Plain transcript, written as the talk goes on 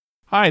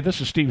Hi,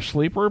 this is Steve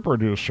Sleeper,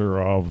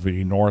 producer of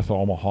the North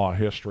Omaha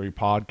History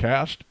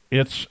Podcast.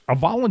 It's a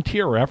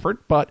volunteer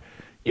effort, but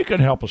you can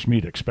help us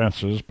meet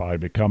expenses by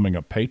becoming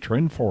a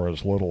patron for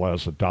as little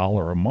as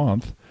 $1 a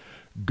month.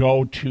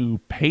 Go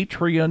to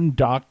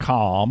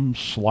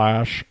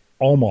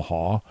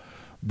patreon.com/Omaha.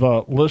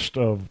 The list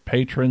of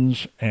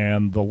patrons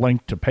and the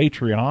link to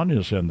Patreon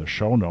is in the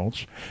show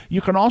notes. You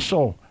can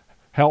also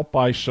help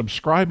by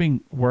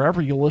subscribing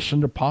wherever you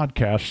listen to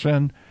podcasts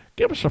and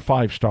give us a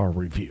 5-star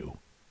review.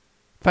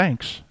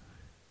 Thanks.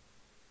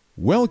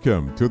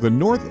 Welcome to the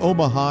North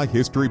Omaha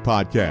History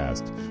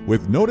Podcast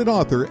with noted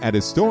author and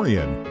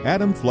historian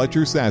Adam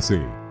Fletcher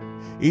Sassy.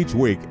 Each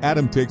week,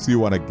 Adam takes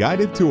you on a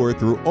guided tour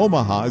through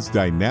Omaha's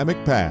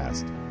dynamic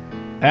past.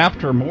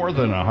 After more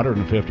than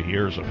 150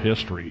 years of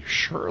history,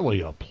 surely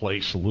a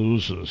place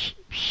loses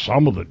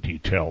some of the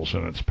details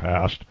in its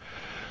past.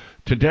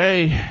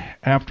 Today,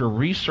 after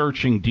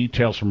researching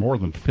details for more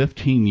than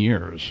 15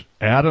 years,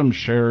 Adam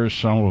shares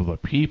some of the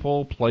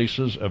people,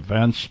 places,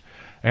 events,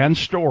 and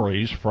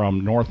stories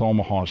from North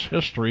Omaha's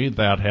history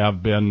that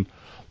have been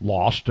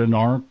lost in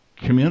our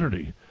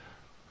community.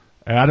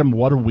 Adam,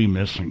 what are we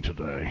missing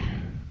today?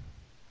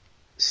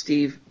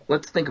 Steve,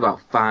 let's think about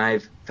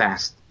 5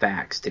 fast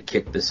facts to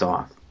kick this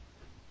off.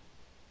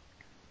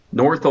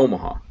 North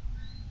Omaha,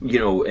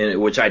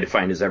 which I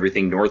define as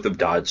everything north of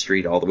Dodge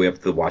Street all the way up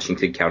to the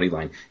Washington County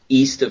line,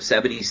 east of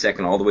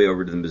 72nd all the way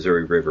over to the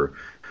Missouri River.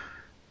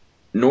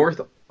 North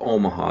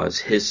Omaha's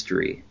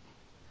history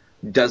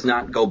does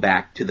not go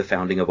back to the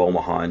founding of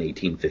Omaha in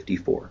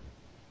 1854.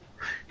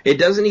 It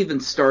doesn't even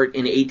start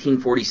in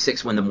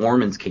 1846 when the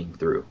Mormons came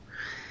through.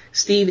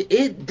 Steve,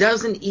 it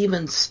doesn't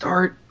even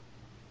start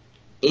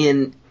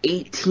in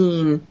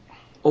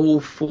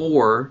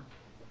 1804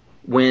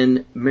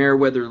 when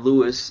Meriwether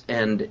Lewis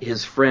and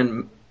his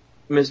friend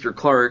Mr.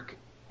 Clark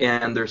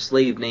and their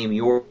slave named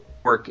York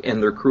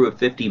and their crew of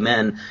 50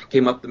 men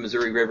came up the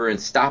Missouri River and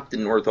stopped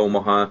in North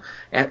Omaha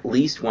at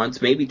least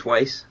once, maybe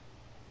twice.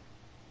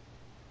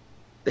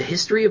 The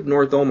history of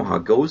North Omaha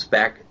goes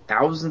back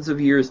thousands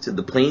of years to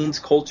the Plains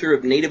culture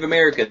of Native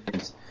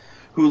Americans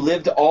who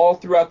lived all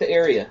throughout the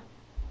area.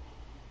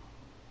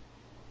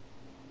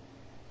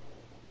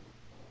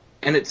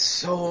 And it's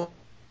so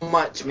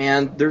much,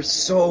 man. There's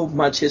so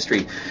much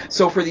history.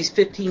 So for these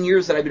 15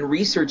 years that I've been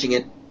researching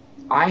it,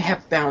 I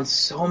have found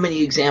so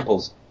many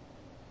examples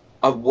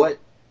of what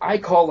I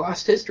call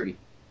lost history.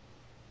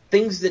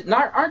 Things that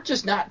aren't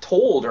just not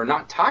told or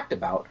not talked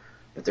about,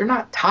 but they're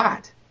not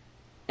taught.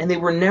 And they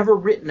were never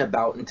written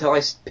about until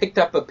I picked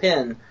up a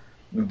pen,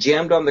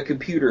 jammed on the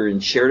computer,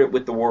 and shared it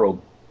with the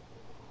world.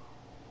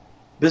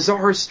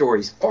 Bizarre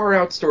stories,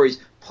 far-out stories,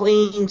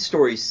 plain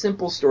stories,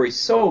 simple stories,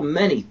 so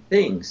many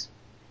things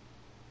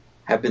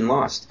have been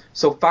lost.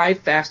 So 5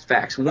 fast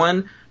facts.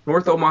 1,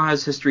 North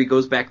Omaha's history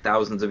goes back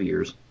thousands of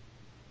years.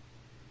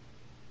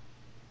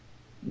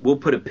 We'll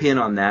put a pin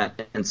on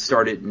that and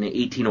start it in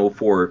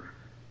 1804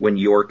 when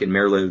York and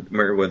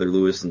Meriwether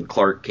Lewis and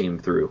Clark came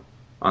through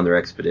on their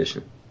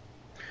expedition.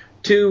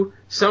 2,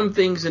 some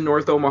things in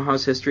North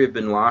Omaha's history have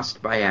been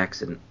lost by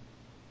accident,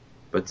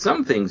 but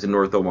some things in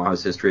North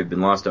Omaha's history have been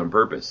lost on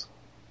purpose.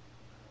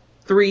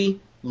 3,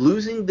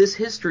 losing this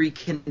history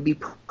can be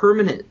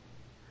permanent.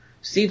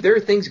 Steve, there are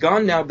things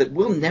gone now that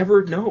we'll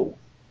never know.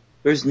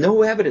 There's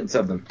no evidence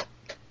of them.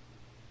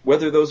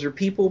 Whether those are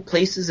people,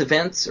 places,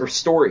 events, or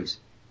stories.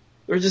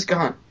 They're just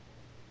gone.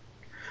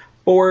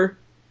 4,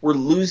 we're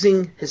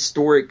losing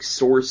historic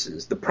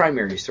sources, the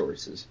primary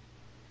sources.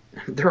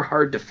 They're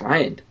hard to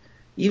find.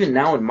 Even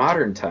now in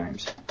modern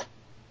times,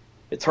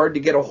 it's hard to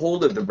get a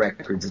hold of the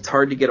records. It's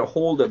hard to get a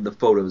hold of the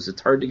photos.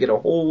 It's hard to get a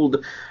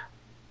hold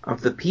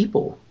of the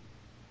people.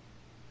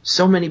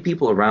 So many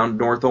people around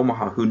North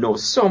Omaha who know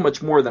so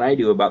much more than I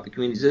do about the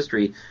community's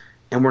history,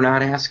 and we're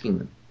not asking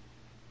them.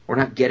 We're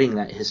not getting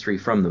that history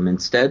from them.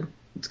 Instead,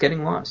 it's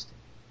getting lost.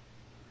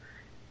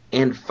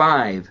 And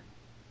 5,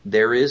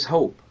 there is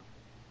hope.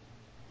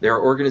 There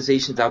are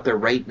organizations out there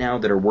right now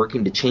that are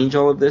working to change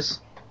all of this,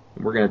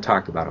 and we're going to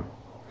talk about them.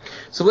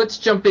 So let's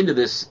jump into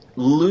this,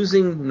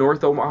 losing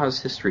North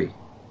Omaha's history.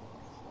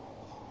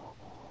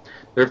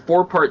 There are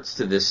 4 parts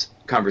to this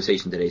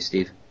conversation today,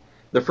 Steve.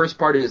 The first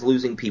part is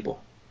losing people.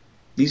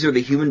 These are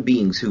the human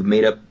beings who've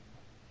made up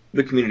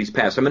the community's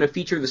past. I'm going to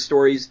feature the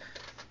stories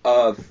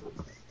of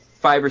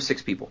 5 or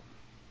 6 people.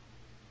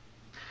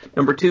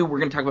 Number 2, we're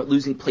going to talk about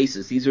losing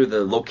places. These are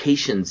the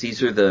locations.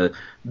 These are the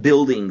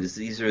buildings.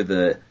 These are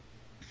the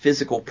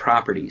physical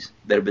properties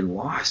that have been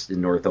lost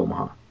in North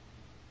Omaha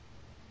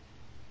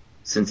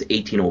since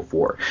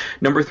 1804.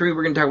 Number 3,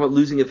 we're going to talk about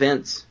losing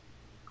events.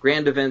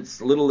 Grand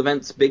events, little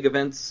events, big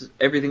events,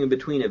 everything in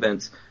between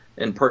events.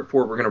 And part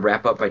 4, we're going to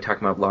wrap up by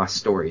talking about lost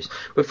stories.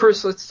 But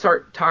first, let's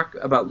talk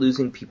about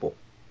losing people.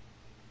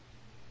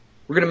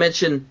 We're going to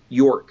mention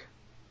York.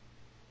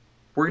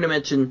 We're going to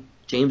mention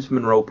James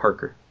Monroe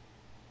Parker.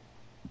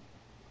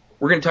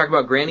 We're going to talk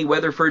about Granny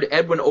Weatherford,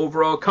 Edwin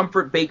Overall,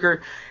 Comfort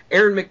Baker,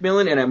 Aaron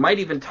McMillan, and I might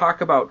even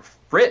talk about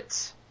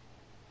Fritz.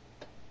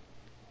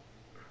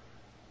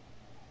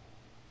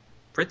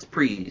 Fritz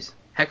Prees,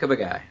 heck of a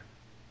guy.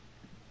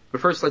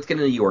 But first, let's get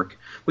into York.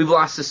 We've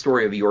lost the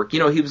story of York. You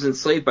know, he was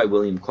enslaved by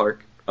William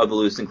Clark of the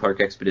Lewis and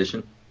Clark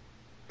expedition.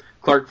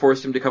 Clark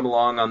forced him to come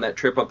along on that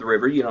trip up the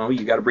river. You know,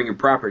 you got to bring your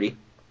property.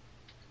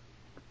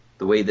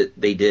 The way that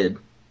they did.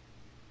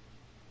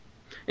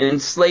 An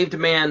enslaved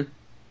man,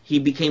 he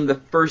became the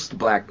first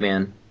black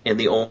man in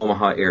the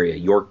Omaha area.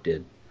 York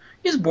did.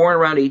 He was born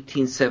around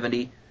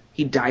 1870.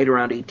 He died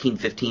around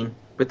 1815.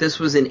 But this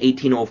was in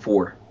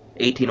 1804,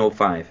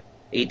 1805,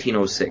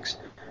 1806,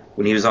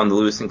 when he was on the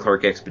Lewis and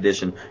Clark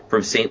expedition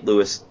from St.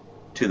 Louis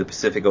to the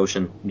Pacific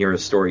Ocean near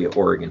Astoria,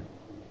 Oregon.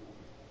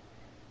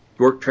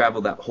 York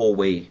traveled that whole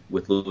way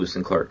with Lewis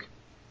and Clark.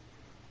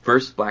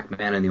 First black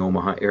man in the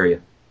Omaha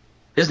area.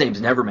 His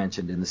name's never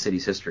mentioned in the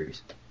city's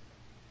histories.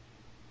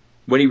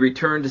 When he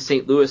returned to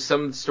St. Louis,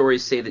 some of the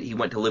stories say that he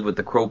went to live with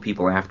the Crow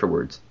people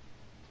afterwards,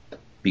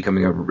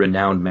 becoming a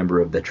renowned member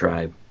of the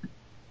tribe.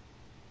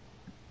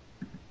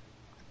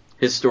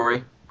 His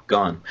story,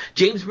 gone.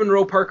 James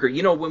Monroe Parker.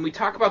 You know, when we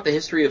talk about the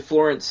history of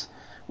Florence,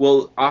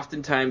 we'll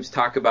oftentimes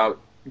talk about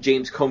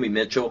James Comey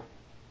Mitchell.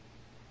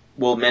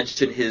 We'll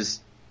mention his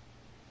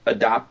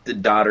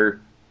adopted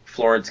daughter,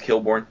 Florence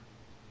Kilbourne.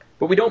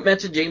 But we don't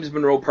mention James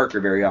Monroe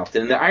Parker very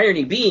often. And the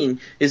irony being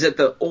is that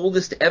the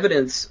oldest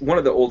evidence, one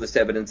of the oldest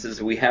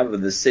evidences we have of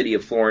the city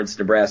of Florence,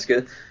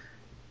 Nebraska,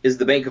 is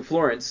the Bank of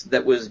Florence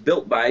that was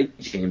built by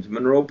James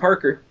Monroe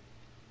Parker.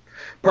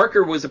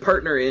 Parker was a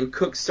partner in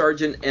Cook,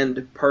 Sargent,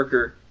 and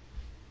Parker,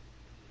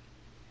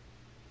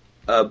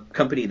 a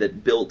company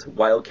that built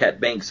wildcat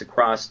banks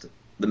across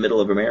the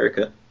middle of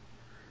America.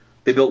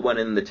 They built one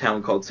in the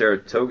town called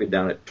Saratoga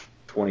down at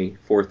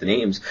 24th and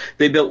Ames.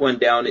 They built one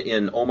down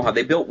in Omaha.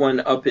 They built one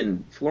up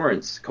in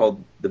Florence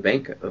called the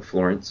Bank of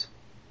Florence.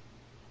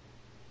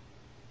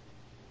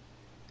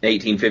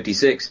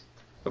 1856.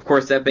 Of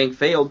course, that bank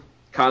failed,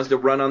 caused a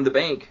run on the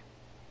bank.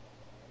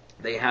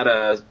 They had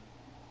a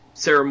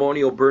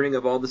ceremonial burning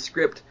of all the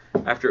script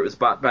after it was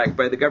bought back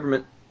by the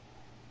government.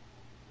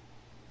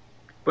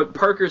 But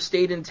Parker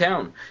stayed in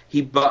town.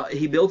 He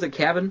built a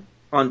cabin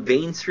on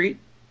Vane Street.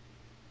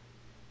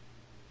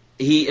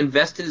 He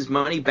invested his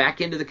money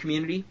back into the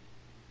community.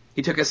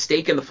 He took a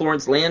stake in the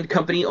Florence Land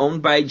Company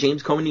owned by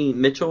James Comey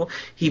Mitchell.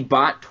 He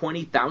bought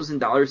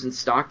 $20,000 in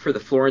stock for the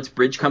Florence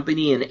Bridge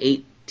Company in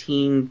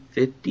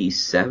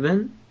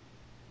 1857.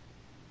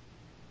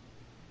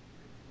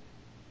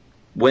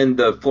 When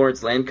the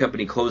Florence Land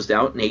Company closed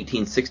out in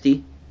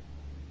 1860,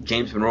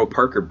 James Monroe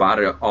Parker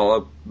bought up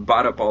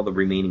all the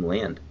remaining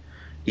land.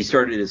 He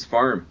started his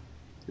farm.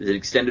 It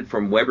extended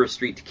from Weber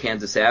Street to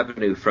Kansas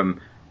Avenue,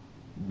 from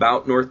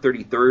about North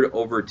 33rd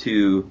over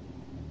to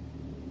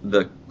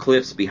the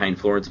cliffs behind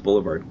Florence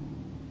Boulevard.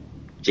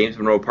 James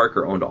Monroe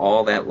Parker owned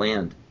all that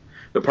land.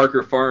 The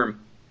Parker farm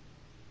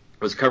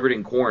was covered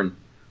in corn.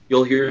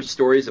 You'll hear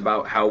stories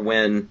about how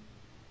when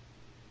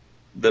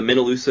the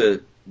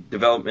Minnelusa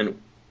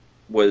development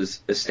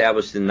was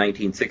established in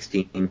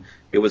 1916,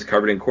 it was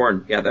covered in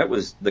corn. Yeah, that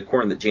was the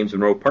corn that James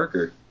Monroe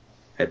Parker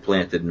had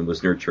planted and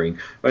was nurturing.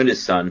 And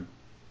his son,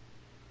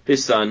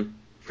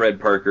 Fred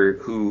Parker,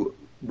 who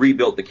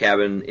rebuilt the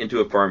cabin into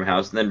a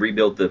farmhouse and then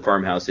rebuilt the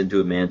farmhouse into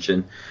a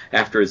mansion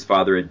after his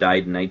father had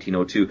died in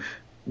 1902.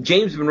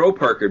 James Monroe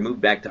Parker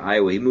moved back to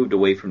Iowa. He moved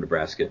away from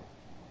Nebraska.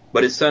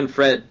 But his son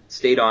Fred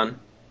stayed on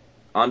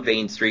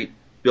Vane Street,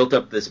 built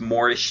up this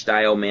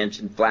Moorish-style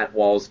mansion, flat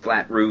walls,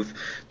 flat roof,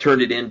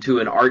 turned it into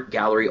an art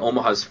gallery,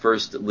 Omaha's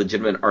first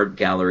legitimate art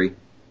gallery,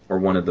 or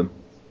one of them.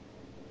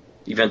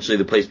 Eventually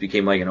the place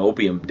became like an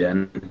opium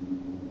den.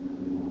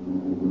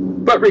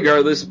 But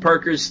regardless,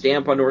 Parker's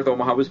stamp on North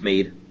Omaha was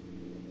made.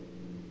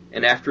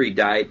 And after he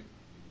died,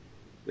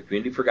 the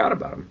community forgot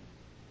about him.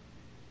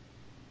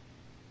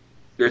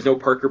 There's no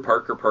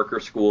Parker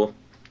School,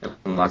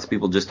 and lots of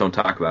people just don't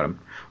talk about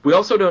him. We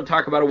also don't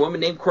talk about a woman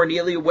named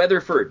Cornelia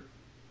Weatherford.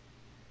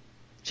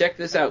 Check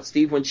this out,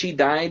 Steve. When she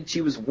died,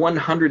 she was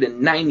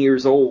 109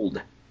 years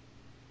old.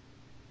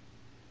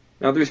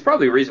 Now, there's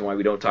probably a reason why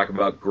we don't talk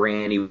about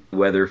Granny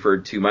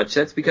Weatherford too much.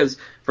 That's because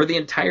for the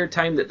entire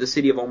time that the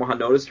city of Omaha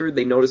noticed her,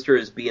 they noticed her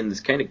as being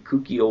this kind of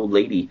kooky old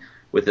lady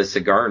with a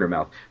cigar in her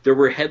mouth. There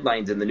were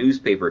headlines in the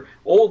newspaper.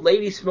 Old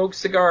lady smokes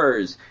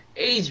cigars.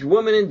 Aged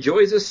woman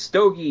enjoys a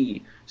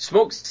stogie.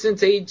 Smoked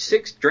since age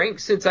 6, drank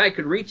since I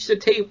could reach the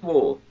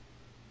table.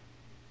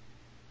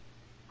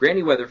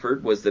 Granny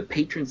Weatherford was the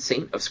patron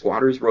saint of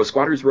Squatters Row.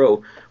 Squatters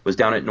Row was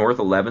down at North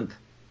 11th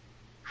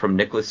from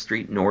Nicholas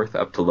Street north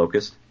up to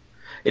Locust.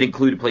 It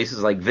included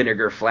places like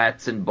Vinegar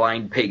Flats and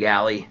Blind Pig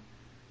Alley,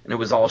 and it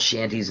was all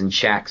shanties and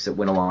shacks that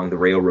went along the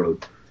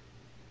railroad.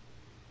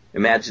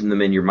 Imagine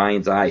them in your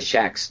mind's eye,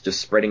 shacks just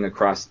spreading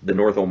across the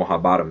North Omaha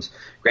bottoms.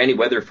 Granny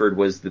Weatherford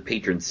was the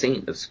patron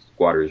saint of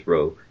Squatters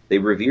Row. They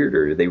revered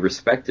her. They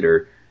respected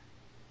her.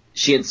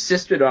 She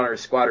insisted on her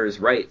squatters'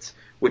 rights,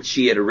 which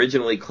she had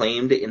originally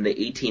claimed in the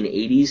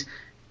 1880s,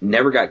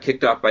 never got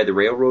kicked off by the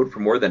railroad for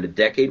more than a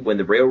decade. When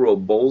the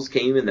railroad bulls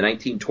came in the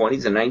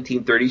 1920s and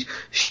 1930s,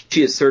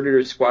 she asserted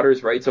her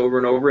squatters' rights over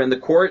and over, and the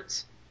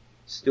courts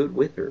stood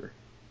with her.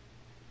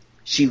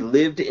 She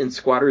lived in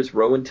Squatters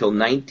Row until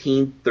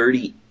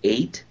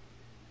 1938.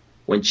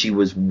 when she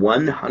was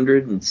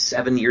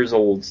 107 years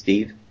old,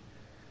 Steve.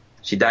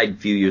 She died a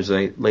few years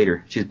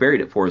later. She's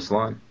buried at Forest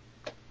Lawn.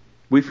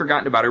 We've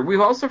forgotten about her. We've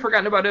also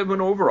forgotten about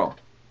Edwin Overall.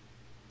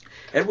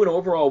 Edwin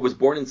Overall was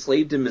born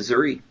enslaved in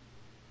Missouri.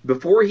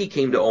 Before he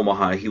came to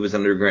Omaha, he was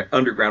an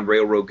Underground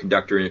Railroad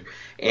conductor,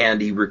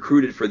 and he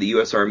recruited for the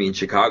U.S. Army in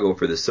Chicago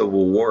for the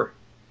Civil War.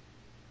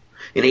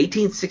 In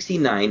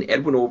 1869,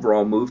 Edwin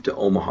Overall moved to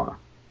Omaha.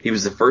 He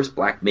was the first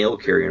black mail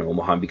carrier in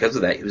Omaha, and because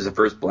of that, he was the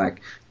first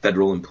black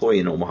federal employee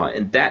in Omaha,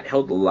 and that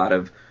held a lot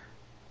of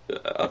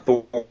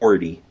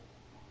authority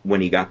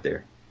when he got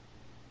there.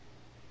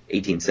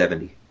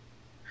 1870.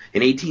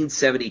 In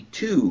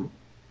 1872,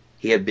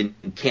 he had been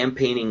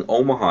campaigning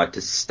Omaha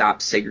to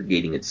stop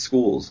segregating its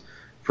schools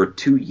for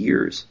 2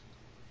 years,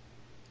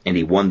 and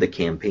he won the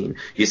campaign.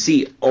 You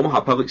see,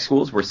 Omaha public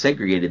schools were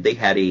segregated. They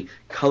had a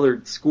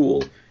colored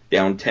school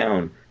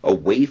downtown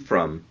away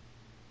from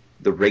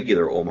the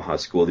regular Omaha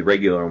school. The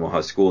regular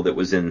Omaha school that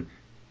was in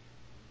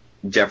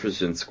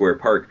Jefferson Square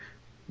Park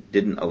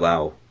didn't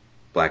allow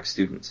black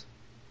students.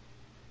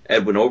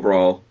 Edwin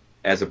Overall,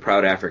 as a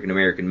proud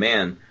African-American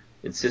man,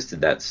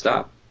 insisted that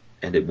stop,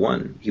 and it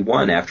won. He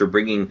won after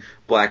bringing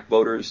black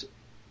voters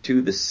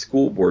to the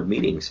school board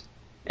meetings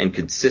and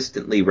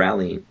consistently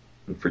rallying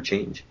for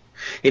change.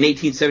 In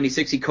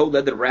 1876, he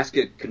co-led the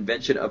Nebraska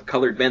Convention of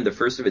Colored Men, the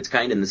first of its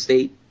kind in the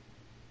state.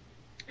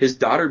 His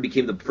daughter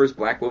became the first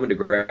black woman to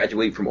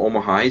graduate from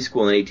Omaha High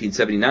School in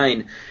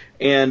 1879,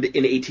 and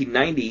in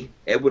 1890,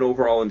 Edwin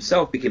Overall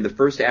himself became the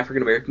first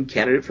African-American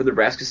candidate for the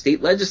Nebraska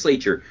state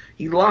legislature.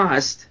 He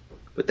lost,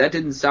 but that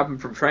didn't stop him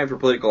from trying for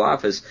political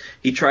office.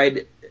 He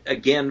tried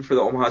again for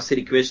the Omaha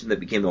City Commission that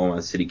became the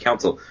Omaha City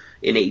Council.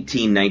 In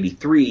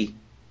 1893,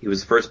 he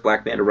was the first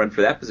black man to run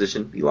for that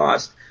position. He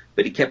lost,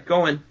 but he kept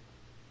going.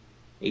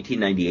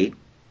 1898,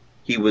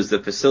 he was the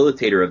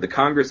facilitator of the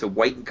Congress of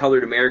White and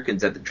Colored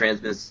Americans at the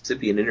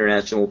Trans-Mississippian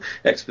International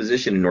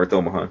Exposition in North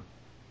Omaha.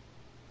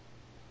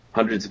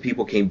 Hundreds of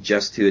people came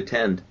just to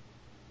attend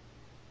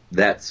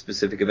that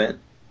specific event.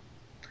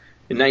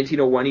 In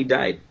 1901, he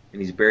died,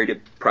 and he's buried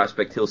at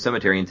Prospect Hill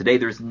Cemetery. And today,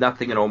 there's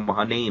nothing in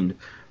Omaha named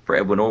for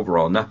Edwin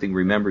Overall. Nothing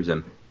remembers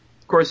him.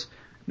 Of course,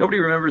 nobody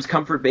remembers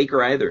Comfort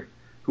Baker either,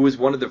 who was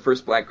one of the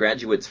first black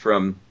graduates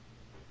from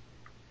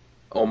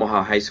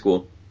Omaha High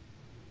School.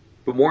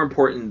 But more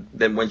important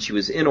than when she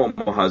was in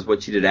Omaha is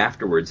what she did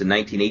afterwards. In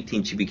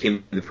 1918, she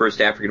became the first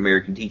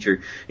African-American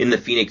teacher in the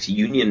Phoenix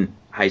Union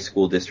High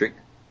School District.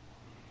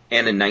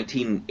 And in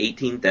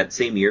 1918, that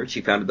same year,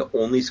 she founded the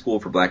only school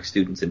for black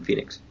students in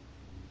Phoenix.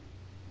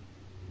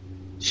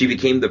 She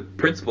became the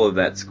principal of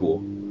that school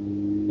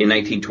in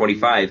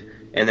 1925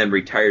 and then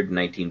retired in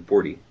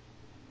 1940.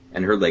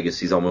 And her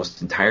legacy is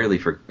almost entirely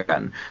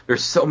forgotten.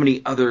 There's so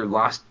many other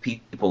lost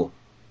people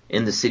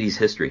in the city's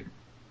history.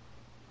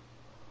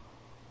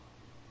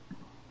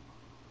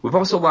 We've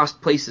also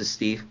lost places,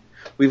 Steve.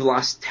 We've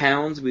lost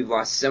towns. We've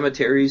lost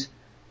cemeteries.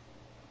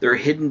 There are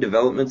hidden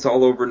developments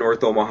all over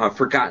North Omaha,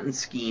 forgotten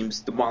schemes,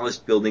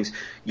 demolished buildings.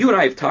 You and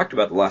I have talked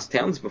about the lost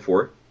towns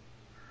before.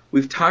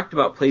 We've talked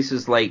about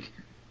places like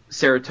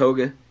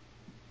Saratoga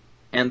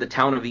and the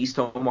town of East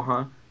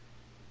Omaha.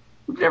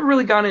 We've never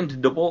really gone into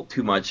DeWalt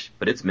too much,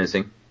 but it's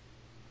missing.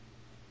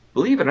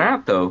 Believe it or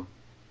not, though,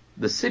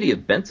 the city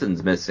of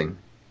Benson's missing.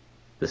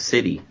 The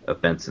city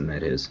of Benson,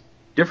 that is.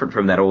 Different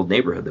from that old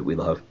neighborhood that we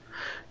love.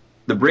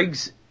 The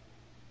Briggs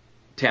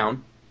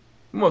town,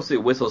 mostly a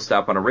whistle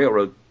stop on a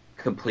railroad,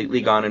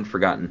 completely gone and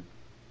forgotten.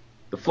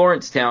 The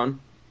Florence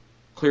town,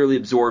 clearly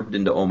absorbed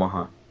into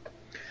Omaha.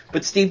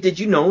 But Steve, did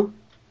you know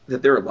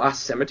that there are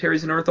lost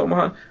cemeteries in North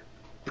Omaha?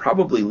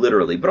 Probably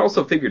literally, but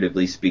also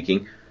figuratively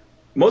speaking.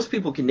 Most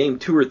people can name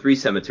 2 or 3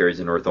 cemeteries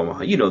in North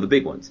Omaha. You know, the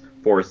big ones.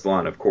 Forest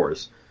Lawn, of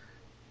course.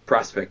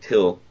 Prospect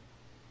Hill.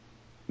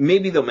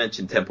 Maybe they'll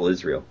mention Temple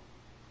Israel.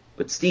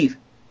 But Steve,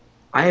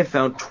 I have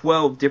found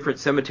 12 different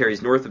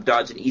cemeteries north of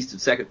Dodge and east of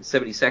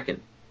 72nd.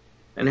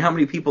 And how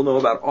many people know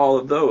about all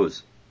of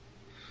those?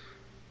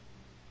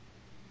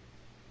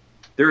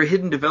 There are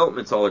hidden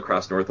developments all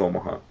across North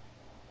Omaha.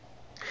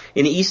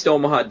 In East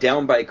Omaha,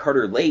 down by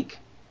Carter Lake,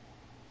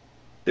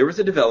 there was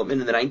a development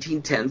in the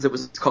 1910s that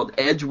was called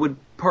Edgewood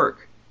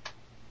Park.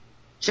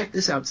 Check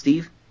this out,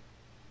 Steve.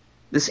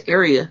 This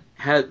area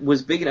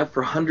was big enough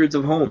for hundreds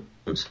of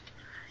homes.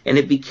 And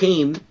it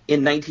became,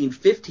 in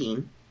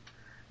 1915,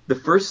 the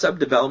first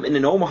subdevelopment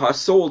in Omaha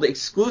sold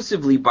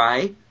exclusively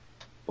by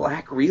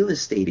black real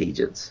estate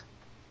agents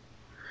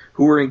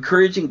who were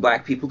encouraging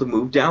black people to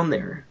move down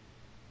there.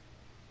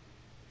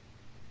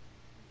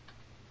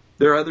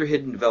 There are other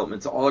hidden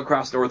developments all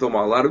across North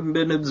Omaha. A lot of them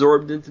have been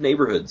absorbed into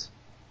neighborhoods.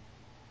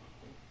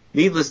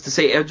 Needless to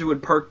say,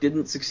 Edgewood Park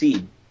didn't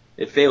succeed.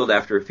 It failed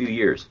after a few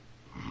years.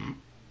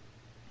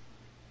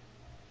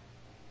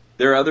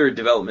 There are other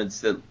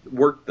developments that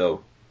worked,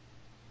 though,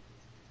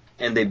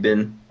 and they've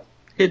been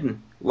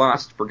hidden,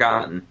 lost,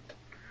 forgotten.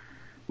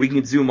 We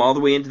can zoom all the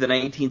way into the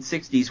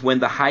 1960s when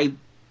the High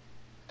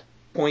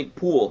Point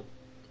Pool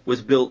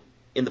was built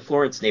in the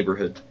Florence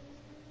neighborhood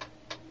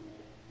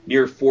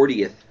near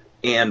 40th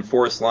and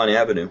Forest Lawn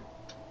Avenue.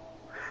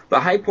 The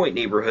High Point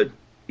neighborhood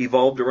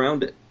evolved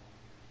around it,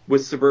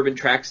 with suburban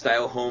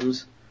track-style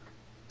homes,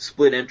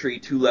 split entry,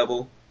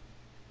 2-level,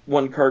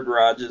 1-car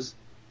garages.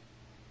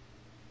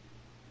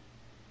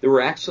 There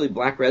were actually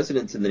black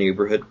residents in the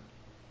neighborhood,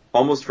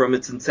 almost from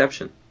its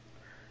inception,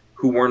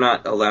 who were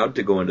not allowed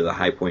to go into the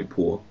High Point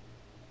pool.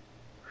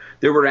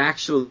 There were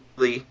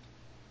actually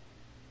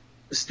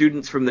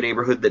students from the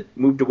neighborhood that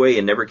moved away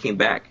and never came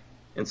back,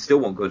 and still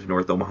won't go to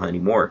North Omaha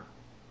anymore.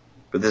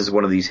 But this is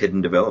one of these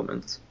hidden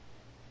developments.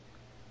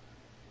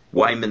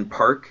 Wyman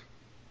Park,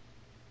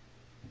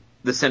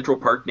 the Central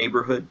Park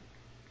neighborhood,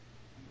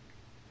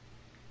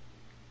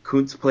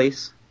 Kuntz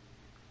Place.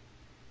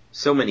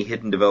 So many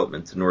hidden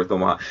developments in North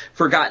Omaha.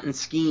 Forgotten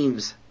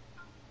schemes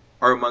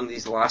are among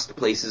these lost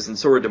places, and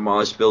so are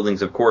demolished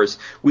buildings, of course.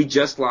 We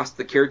just lost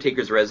the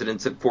caretaker's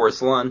residence at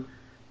Forest Lawn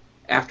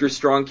after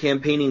strong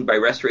campaigning by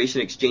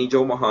Restoration Exchange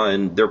Omaha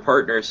and their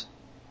partners.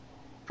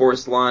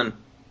 Forest Lawn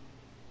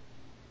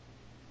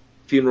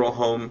Funeral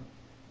Home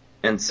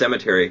and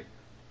Cemetery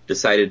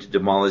decided to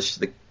demolish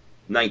the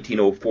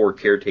 1904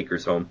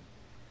 caretaker's home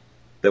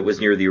that was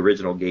near the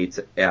original gates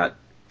at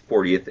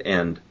 40th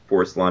and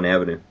Forest Lawn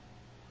Avenue.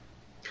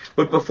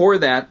 But before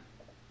that,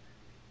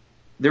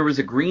 there was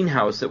a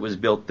greenhouse that was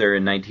built there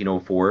in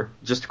 1904,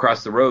 just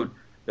across the road,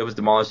 that was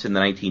demolished in the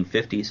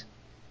 1950s.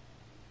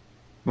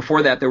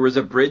 Before that, there was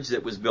a bridge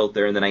that was built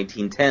there in the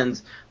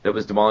 1910s that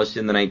was demolished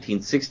in the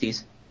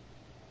 1960s.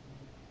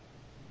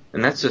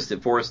 And that's just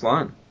at Forest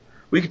Lawn.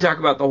 We could talk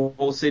about the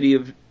whole city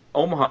of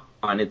Omaha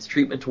and its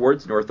treatment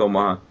towards North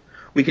Omaha.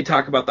 We could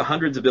talk about the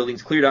hundreds of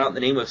buildings cleared out in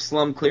the name of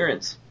slum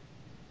clearance,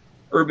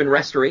 urban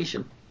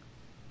restoration.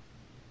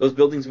 Those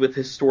buildings with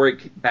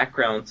historic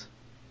backgrounds,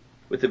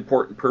 with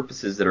important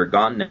purposes that are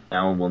gone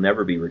now and will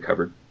never be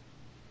recovered.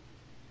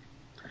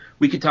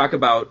 We could talk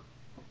about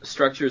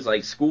structures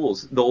like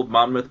schools, the old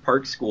Monmouth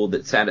Park School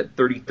that sat at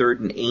 33rd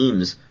and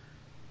Ames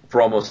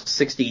for almost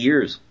 60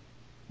 years.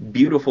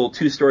 Beautiful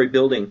 2-story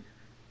building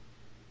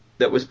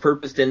that was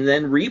purposed and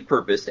then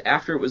repurposed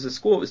after it was a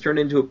school. It was turned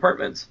into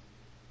apartments.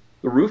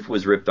 The roof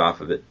was ripped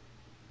off of it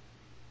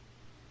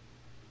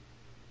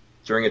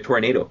during a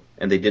tornado,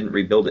 and they didn't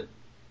rebuild it.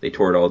 They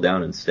tore it all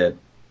down instead.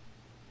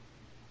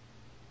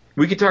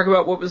 We could talk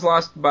about what was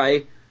lost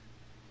by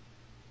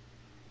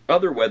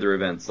other weather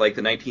events, like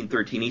the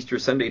 1913 Easter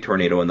Sunday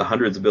tornado and the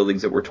hundreds of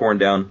buildings that were torn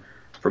down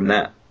from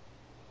that.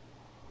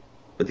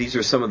 But these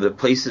are some of the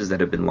places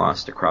that have been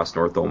lost across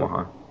North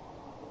Omaha.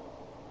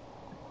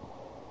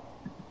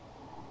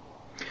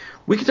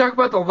 We could talk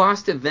about the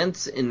lost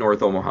events in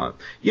North Omaha.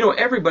 You know,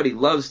 everybody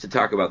loves to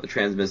talk about the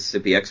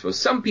Trans-Mississippi Expo.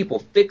 Some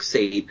people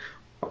fixate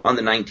on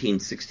the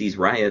 1960s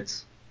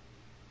riots.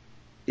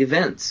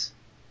 Events.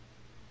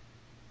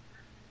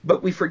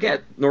 But we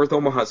forget North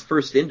Omaha's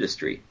first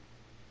industry,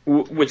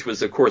 which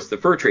was, of course, the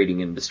fur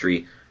trading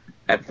industry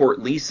at Fort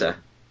Lisa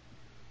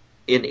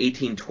in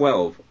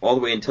 1812, all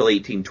the way until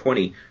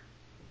 1820.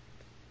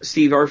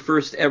 Steve, our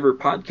first ever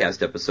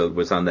podcast episode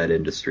was on that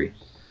industry.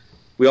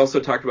 We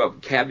also talked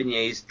about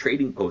Cabinier's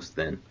trading post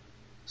then,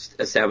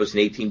 established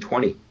in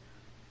 1820.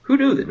 Who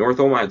knew that North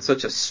Omaha had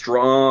such a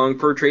strong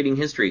fur trading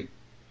history?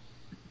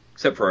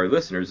 Except for our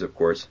listeners, of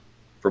course,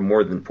 from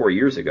more than 4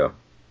 years ago.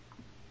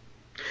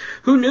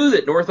 Who knew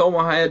that North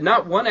Omaha had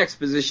not one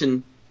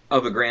exposition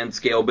of a grand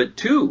scale, but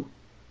two?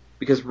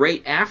 Because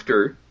right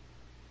after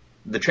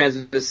the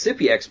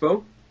Trans-Mississippi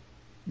Expo,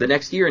 the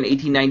next year in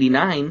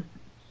 1899,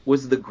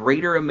 was the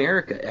Greater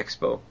America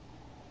Expo.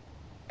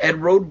 Ed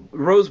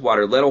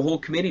Rosewater led a whole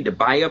committee to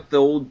buy up the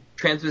old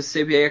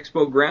Trans-Mississippi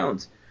Expo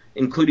grounds,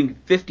 including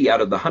 50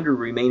 out of the 100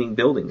 remaining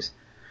buildings.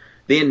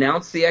 They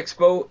announced the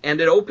expo,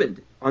 and it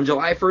opened on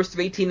July 1st of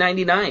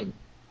 1899.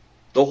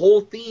 The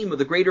whole theme of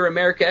the Greater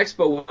America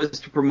Expo was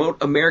to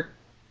promote American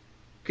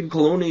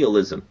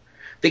colonialism.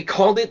 They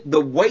called it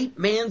the white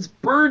man's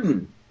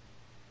burden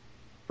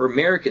for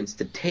Americans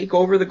to take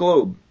over the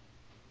globe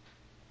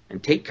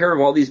and take care of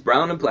all these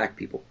brown and black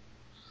people.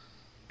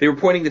 They were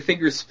pointing the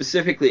fingers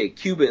specifically at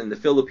Cuba and the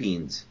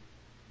Philippines,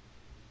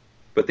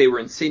 but they were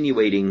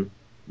insinuating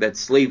that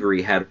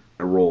slavery had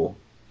a role.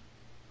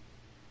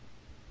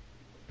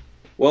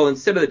 Well,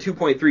 instead of the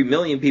 2.3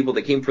 million people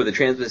that came for the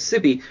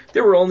Trans-Mississippi,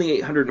 there were only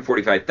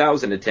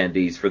 845,000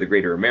 attendees for the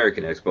Greater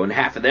American Expo, and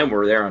half of them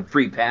were there on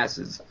free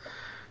passes.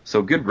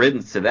 So good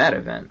riddance to that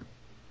event.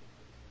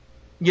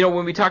 You know,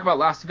 when we talk about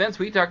lost events,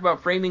 we talk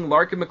about framing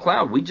Larkin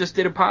McLeod. We just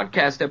did a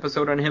podcast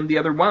episode on him the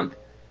other month.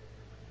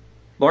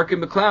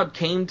 Larkin McLeod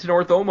came to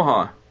North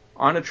Omaha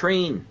on a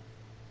train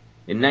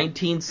in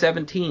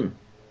 1917.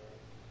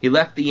 He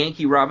left the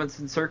Yankee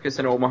Robinson Circus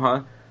in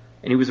Omaha,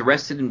 and he was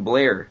arrested in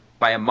Blair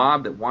by a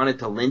mob that wanted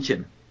to lynch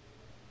him.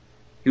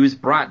 He was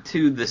brought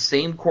to the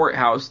same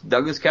courthouse,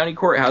 Douglas County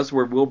Courthouse,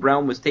 where Will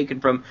Brown was taken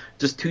from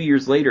just 2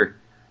 years later.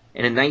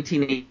 And in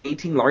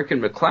 1918,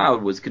 Larkin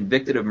McLeod was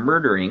convicted of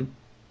murdering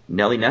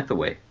Nellie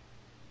Nethaway.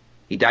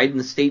 He died in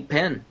the state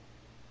pen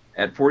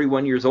at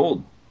 41 years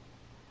old.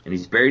 And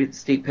he's buried at the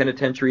state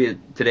penitentiary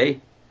today.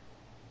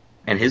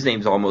 And his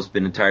name's almost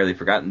been entirely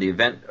forgotten. The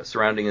event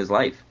surrounding his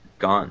life,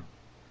 gone.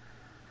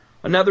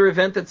 Another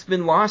event that's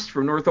been lost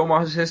from North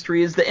Omaha's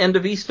history is the end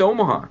of East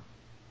Omaha.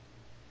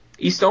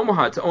 East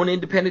Omaha, its own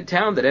independent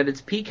town that at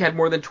its peak had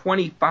more than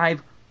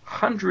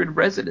 2,500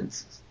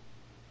 residents.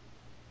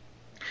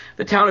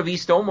 The town of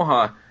East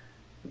Omaha,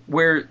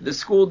 where the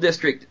school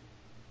district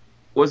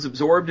was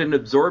absorbed and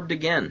absorbed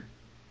again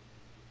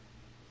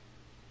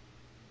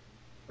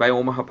by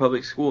Omaha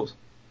Public Schools.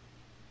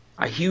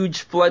 A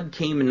huge flood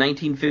came in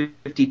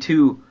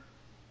 1952.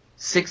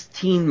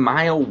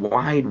 16-mile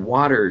wide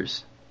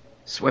waters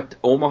swept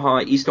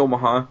Omaha, East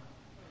Omaha,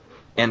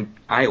 and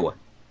Iowa.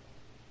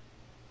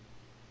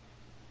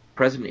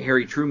 President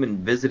Harry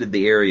Truman visited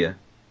the area,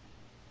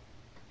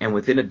 and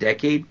within a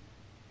decade,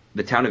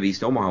 the town of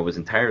East Omaha was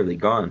entirely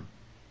gone.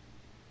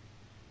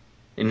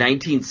 In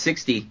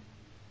 1960,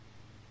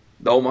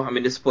 the Omaha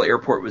Municipal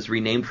Airport was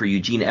renamed for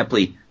Eugene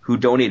Epley, who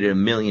donated $1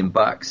 million.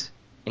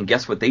 And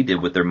guess what they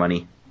did with their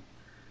money?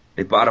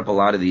 They bought up a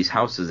lot of these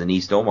houses in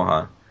East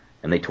Omaha,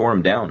 and they tore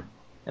them down.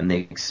 And they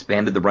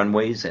expanded the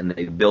runways, and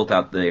they built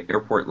out the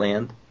airport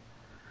land.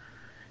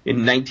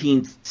 In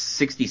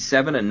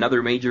 1967,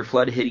 another major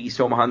flood hit East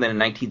Omaha, and then in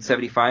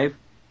 1975,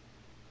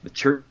 the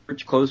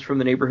church closed from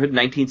the neighborhood. In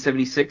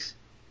 1976,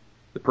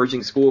 the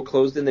Pershing School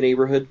closed in the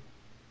neighborhood.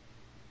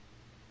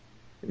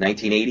 In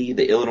 1980,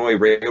 the Illinois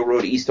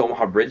Railroad East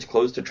Omaha Bridge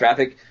closed to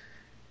traffic.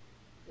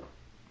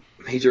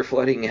 Major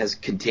flooding has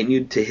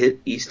continued to hit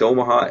East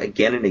Omaha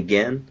again and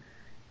again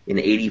in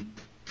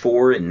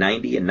 84 and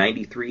 90 and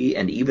 93,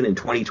 and even in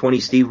 2020.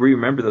 Steve, we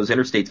remember those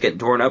interstates getting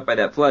torn up by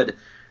that flood.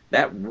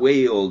 That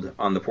wailed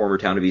on the former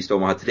town of East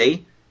Omaha.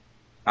 Today,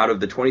 out of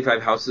the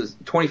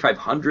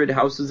 2,500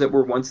 houses that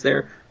were once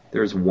there,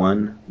 there's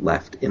one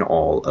left in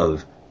all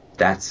of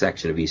that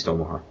section of East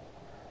Omaha.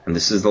 And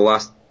this is the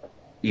lost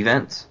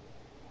events.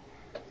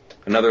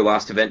 Another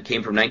lost event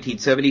came from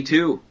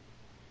 1972,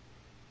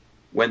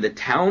 when the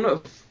town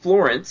of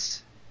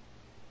Florence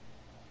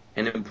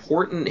and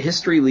important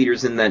history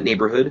leaders in that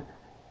neighborhood,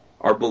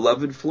 our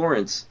beloved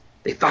Florence,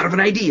 they thought of an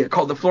idea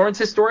called the Florence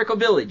Historical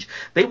Village.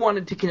 They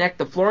wanted to connect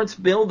the Florence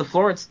Mill, the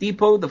Florence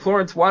Depot, the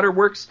Florence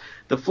Waterworks,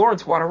 the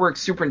Florence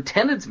Waterworks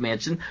Superintendent's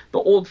Mansion, the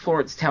old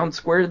Florence Town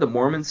Square, the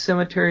Mormon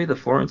Cemetery, the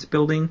Florence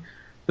Building,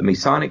 the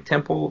Masonic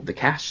Temple, the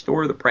Cash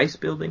Store, the Price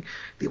Building.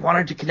 They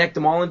wanted to connect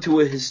them all into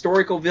a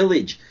historical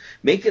village.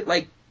 Make it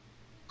like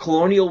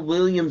Colonial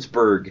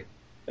Williamsburg,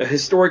 a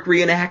historic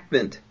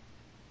reenactment.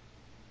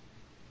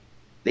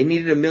 They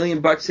needed $1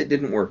 million. It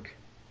didn't work.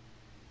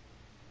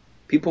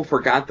 People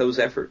forgot those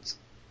efforts.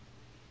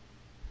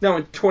 Now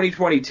in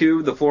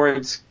 2022, the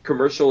Florence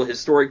Commercial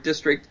Historic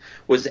District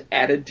was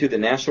added to the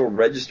National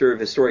Register of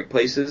Historic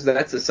Places.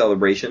 That's a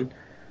celebration.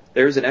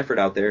 There's an effort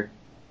out there.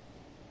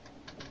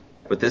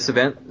 But this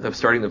event of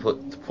starting the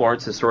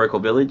Florence Historical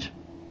Village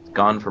is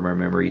gone from our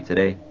memory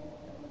today.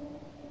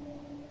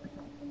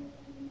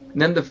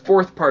 And then the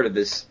fourth part of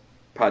this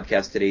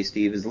podcast today,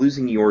 Steve, is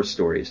losing your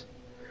stories.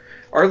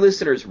 Our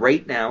listeners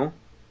right now,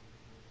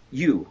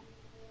 you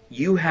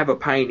have a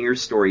pioneer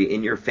story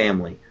in your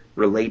family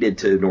related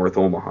to North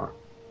Omaha.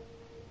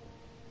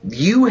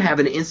 You have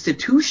an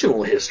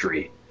institutional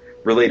history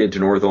related to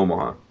North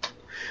Omaha.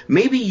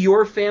 Maybe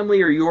your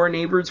family or your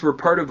neighbors were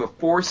part of a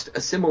forced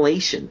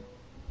assimilation,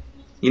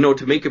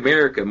 to make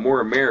America more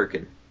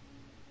American.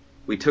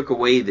 We took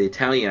away the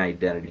Italian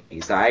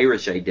identities, the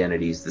Irish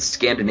identities, the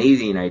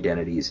Scandinavian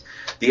identities,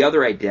 the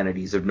other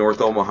identities of North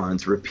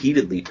Omahans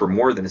repeatedly for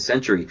more than a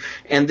century,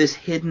 and this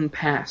hidden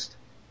past.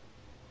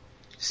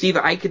 Steve,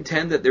 I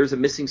contend that there's a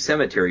missing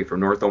cemetery from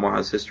North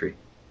Omaha's history.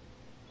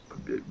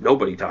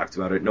 Nobody talks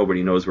about it.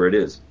 Nobody knows where it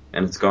is,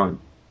 and it's gone.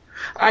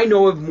 I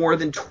know of more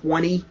than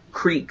 20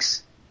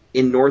 creeks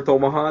in North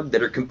Omaha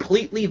that are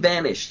completely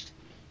vanished.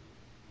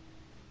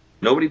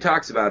 Nobody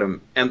talks about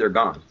them, and they're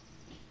gone.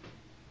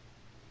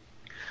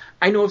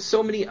 I know of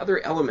so many other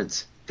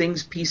elements,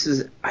 things,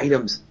 pieces,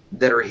 items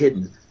that are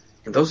hidden,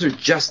 and those are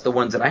just the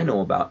ones that I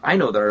know about. I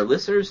know that our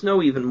listeners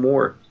know even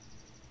more.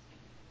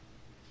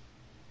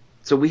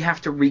 So we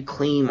have to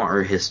reclaim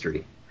our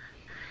history.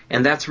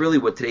 And that's really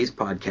what today's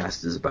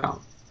podcast is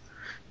about.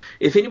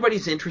 If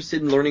anybody's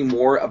interested in learning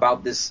more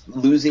about this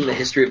losing the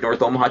history of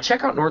North Omaha,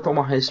 check out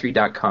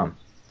NorthOmahaHistory.com.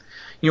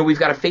 We've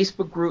got a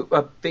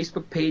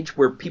Facebook page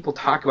where people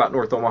talk about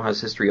North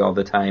Omaha's history all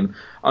the time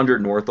under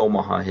North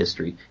Omaha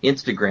History.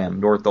 Instagram,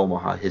 North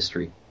Omaha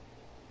History.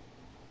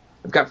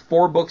 I've got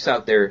 4 books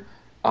out there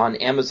on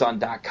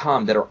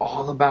Amazon.com that are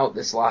all about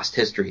this lost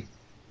history.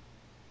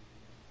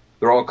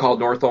 They're all called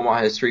North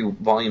Omaha History,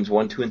 Volumes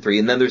 1, 2, and 3.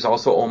 And then there's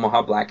also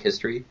Omaha Black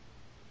History.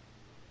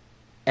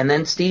 And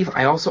then, Steve,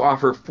 I also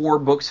offer 4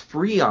 books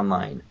free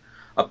online.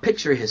 A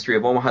picture history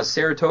of Omaha's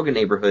Saratoga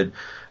neighborhood,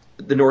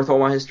 the North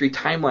Omaha History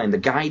Timeline, the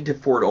Guide to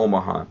Fort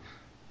Omaha,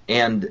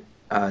 and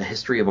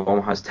history of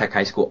Omaha's Tech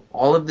High School.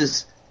 All of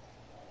this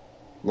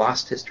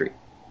lost history.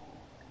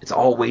 It's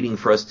all waiting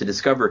for us to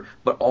discover,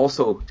 but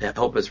also to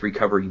help us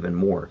recover even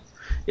more.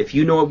 If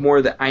you know of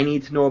more that I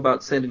need to know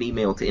about, send an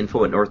email to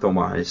info@North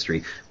Omaha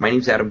History. My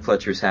name's Adam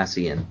Fletcher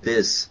Sassy, and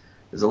this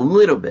is a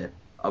little bit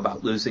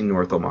about losing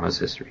North Omaha's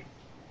history.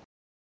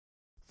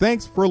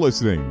 Thanks for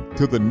listening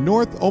to the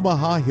North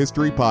Omaha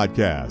History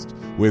Podcast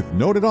with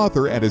noted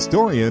author and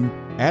historian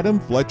Adam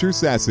Fletcher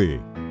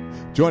Sassy.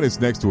 Join us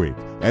next week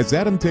as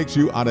Adam takes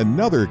you on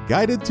another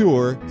guided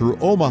tour through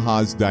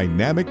Omaha's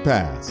dynamic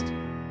past.